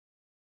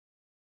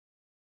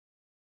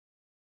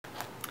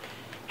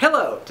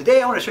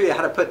today I want to show you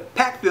how to put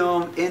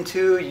Packfilm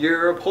into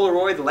your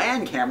Polaroid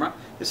land camera.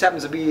 This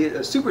happens to be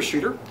a super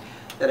shooter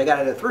that I got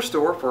at a thrift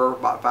store for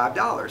about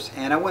 $5.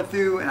 And I went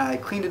through and I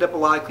cleaned it up a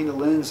lot. I cleaned the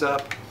lens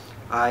up.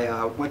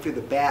 I went through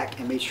the back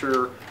and made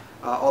sure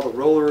all the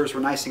rollers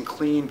were nice and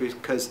clean,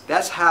 because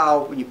that's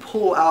how, when you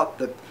pull out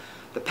the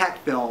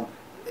Packfilm,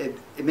 it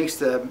makes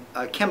the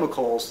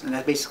chemicals, and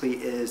that basically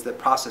is the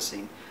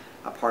processing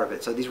part of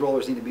it. So these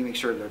rollers need to be make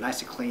sure they're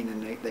nice and clean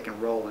and they can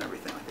roll and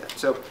everything like that.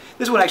 So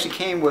this one actually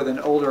came with an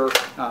older,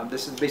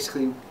 this is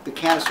basically the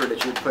canister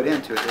that you would put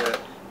into it,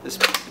 this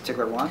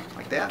particular one,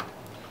 like that.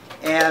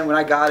 And when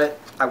I got it,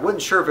 I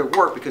wasn't sure if it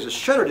worked because the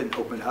shutter didn't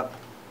open up.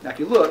 Now if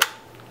you look,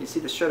 you see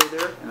the shutter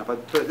there? And if I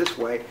put it this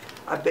way,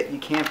 I bet you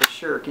can for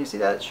sure. Can you see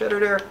that shutter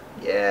there?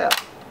 Yeah.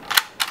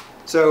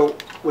 So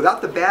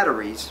without the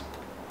batteries,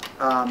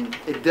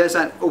 it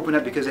doesn't open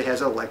up because it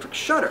has an electric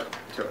shutter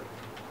to it.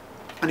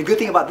 And the good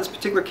thing about this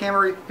particular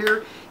camera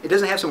here, it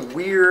doesn't have some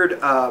weird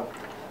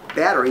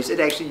batteries. It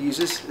actually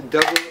uses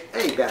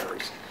AA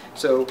batteries.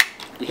 So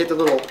you hit the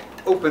little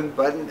open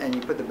button and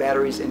you put the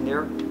batteries in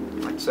there,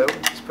 like so.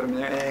 Just put them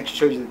in there, and it actually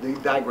shows you the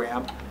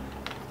diagram,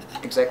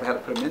 exactly how to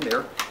put them in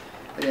there.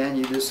 And then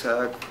you just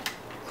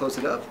close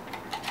it up,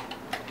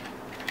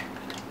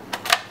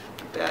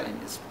 like that, and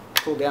just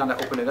pull down to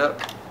open it up.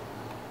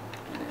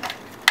 And then,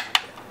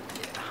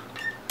 yeah.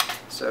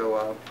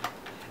 So,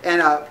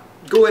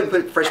 go ahead and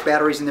put fresh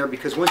batteries in there,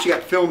 because once you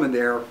got film in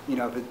there, you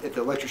know, if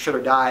the electric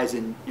shutter dies,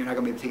 and you're not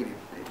going to be able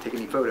to take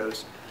any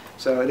photos.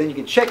 So then you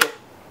can check it,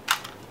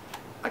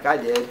 like I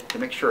did, to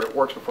make sure it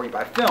works before you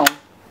buy film.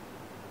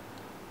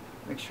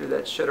 Make sure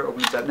that shutter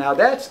opens up. Now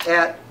that's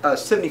at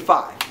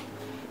 75.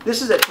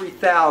 This is at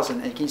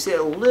 3000, and can you see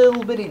a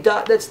little bitty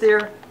dot that's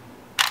there?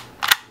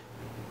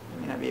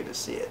 You may not be able to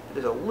see it.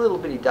 There's a little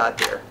bitty dot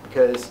there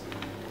because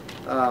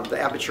the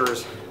aperture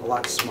is a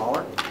lot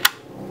smaller.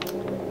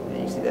 And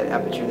you see that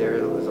aperture there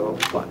is a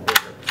lot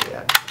bigger.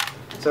 Yeah.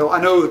 So I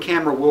know the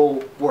camera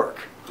will work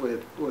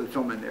with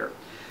film in there.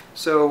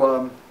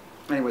 So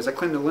anyways, I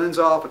cleaned the lens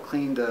off. I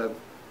cleaned the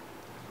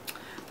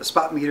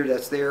spot meter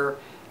that's there.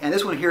 And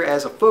this one here,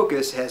 as a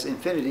focus, has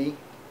infinity,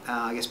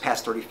 I guess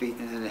past 30 feet,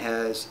 and then it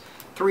has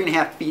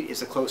 3.5 feet is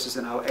the closest.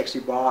 And I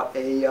actually bought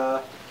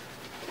a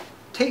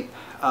tape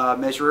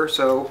measurer,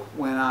 so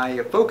when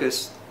I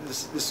focus,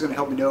 this is going to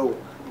help me know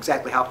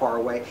exactly how far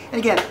away. And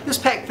again, this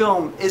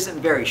Packfilm isn't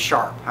very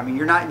sharp. I mean,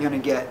 you're not going to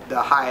get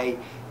the high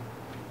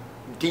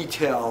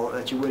detail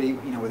that you would, you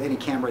know, with any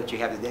camera that you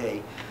have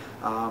today.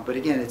 But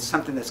again, it's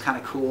something that's kind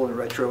of cool and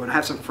retro. And I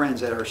have some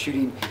friends that are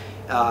shooting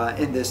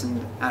in this,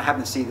 and I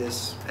happened to see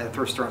this at a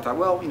thrift store. I thought,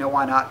 well, you know,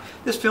 why not?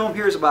 This film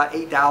here is about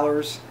 $8,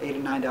 $8 to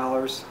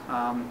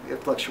 $9.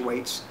 It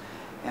fluctuates.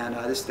 And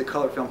this is the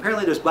color film.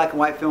 Apparently there's black and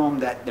white film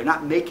that they're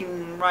not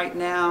making right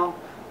now.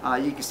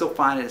 You can still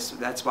find it.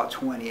 That's about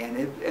 20.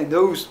 And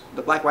those,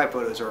 the black and white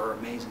photos are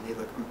amazing. They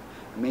look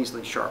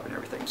amazingly sharp and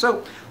everything.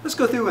 So let's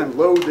go through and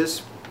load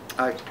this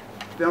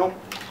film.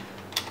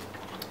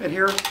 And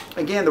here,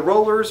 again, the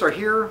rollers are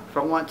here. If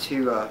I want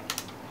to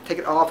take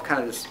it off,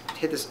 kind of just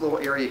hit this little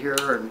area here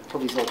and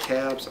pull these little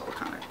tabs. I'll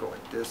kind of go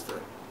like this to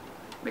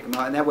make them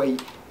out. And that way,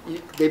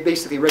 they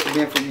basically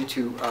recommend for you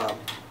to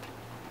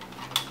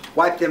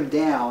wipe them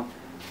down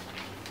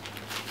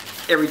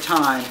every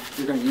time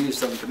you're going to use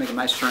them to make them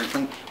nice, sure, and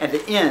clean. At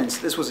the ends,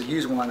 this was a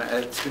used one.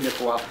 It's been there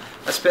for a while.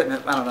 I spent,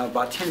 I don't know,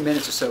 about 10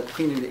 minutes or so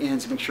cleaning the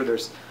ends to make sure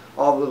there's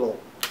all the little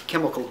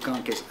chemical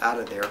gunk is out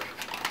of there.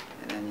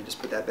 And then you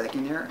just put that back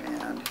in there,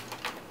 and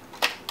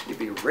you'll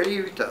be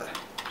ready to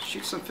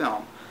shoot some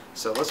film.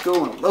 So let's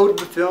go and load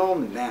the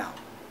film now.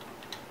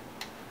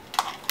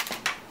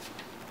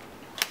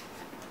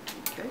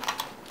 Okay,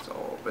 so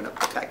open up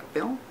the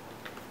Packfilm.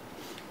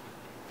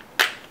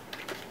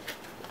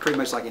 Pretty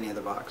much like any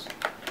other box.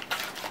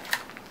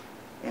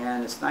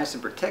 And it's nice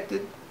and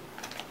protected.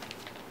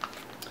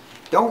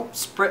 Don't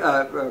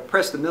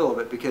press the middle of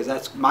it, because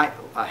that's might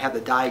have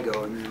the dye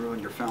go and then ruin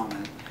your film,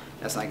 and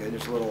that's not good.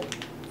 There's a little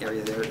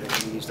area there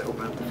that you use to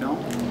open up the film.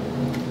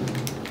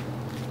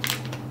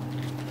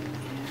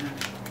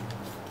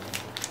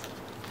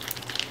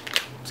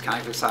 It's kind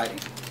of exciting.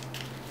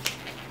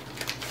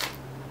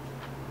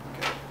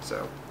 Okay,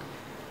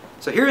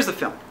 so here's the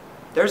film.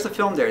 There's the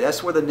film there.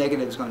 That's where the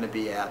negative is going to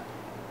be at.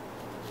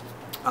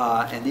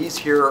 And these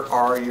here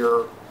are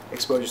your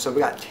exposures. So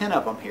we got 10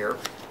 of them here.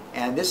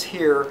 And this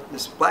here,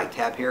 this black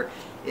tab here,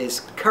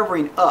 is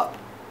covering up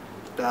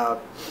the,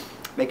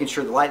 making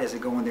sure the light doesn't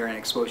go in there and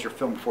expose your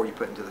film before you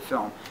put it into the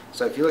film.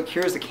 So if you look,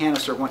 here's the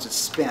canister once it's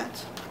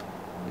spent.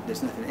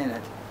 There's nothing in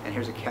it. And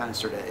here's a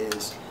canister that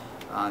is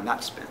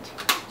not spent.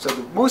 So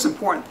the most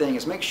important thing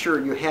is make sure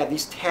you have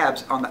these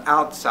tabs on the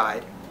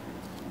outside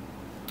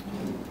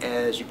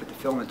as you put the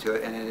film into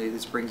it, and then it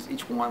just brings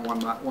each one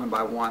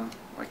by one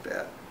like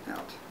that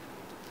out.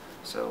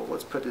 So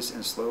let's put this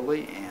in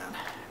slowly and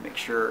make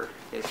sure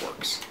it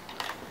works.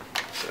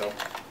 So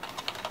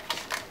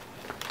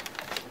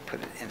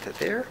put it into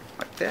there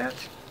like that.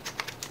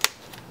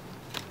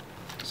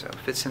 So it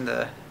fits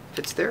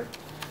there,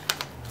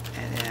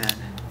 and then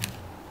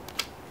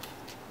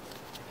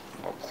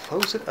we'll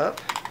close it up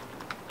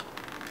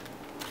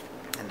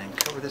and then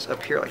cover this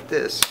up here like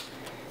this.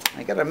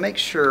 I gotta make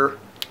sure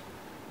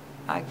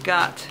I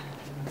got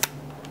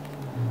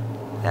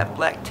that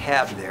black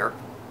tab there.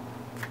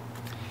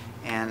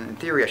 And in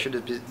theory, I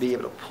should be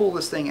able to pull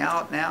this thing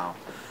out now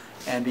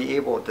and be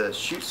able to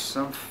shoot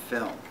some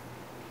film.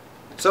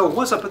 So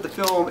once I put the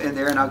film in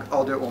there, and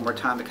I'll do it one more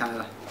time to kind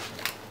of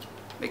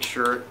make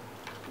sure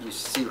you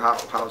see how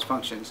it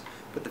functions.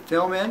 Put the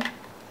film in,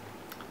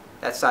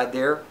 that side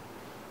there,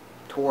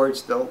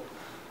 towards the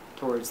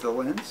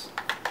lens.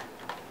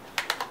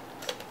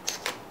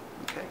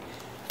 Okay.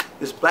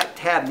 This black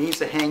tab needs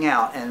to hang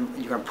out, and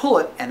you're going to pull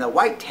it, and the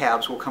white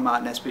tabs will come out,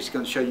 and that's basically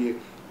going to show you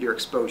your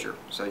exposure.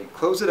 So you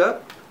close it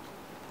up,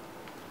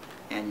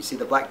 and you see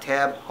the black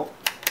tab. Oh,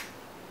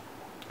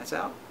 that's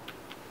out.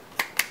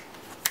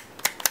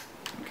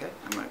 Okay,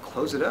 I'm going to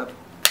close it up,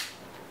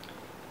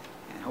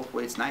 and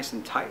hopefully it's nice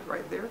and tight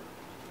right there.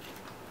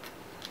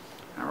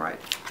 All right,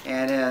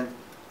 and then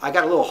I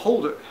got a little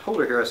holder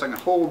here, so I can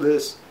hold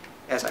this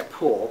as I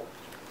pull,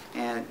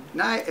 and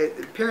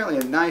apparently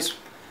a nice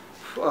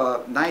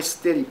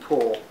steady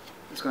pull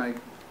is going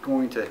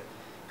to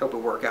help it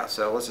work out.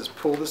 So let's just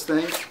pull this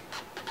thing,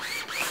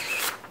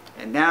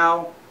 and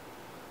now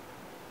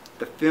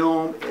the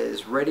film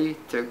is ready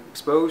to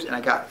expose.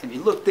 And if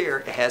you look there,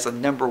 it has a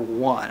number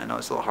 1. I know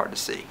it's a little hard to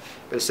see,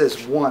 but it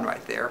says 1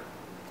 right there.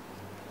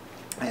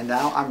 And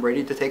now I'm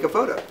ready to take a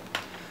photo.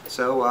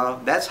 So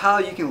that's how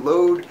you can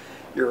load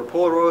your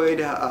Polaroid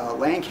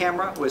land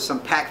camera with some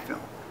Packfilm.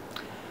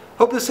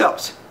 Hope this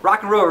helps.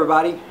 Rock and roll,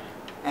 everybody.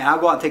 And I'll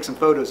go out and take some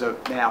photos of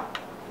it now.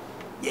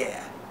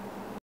 Yeah.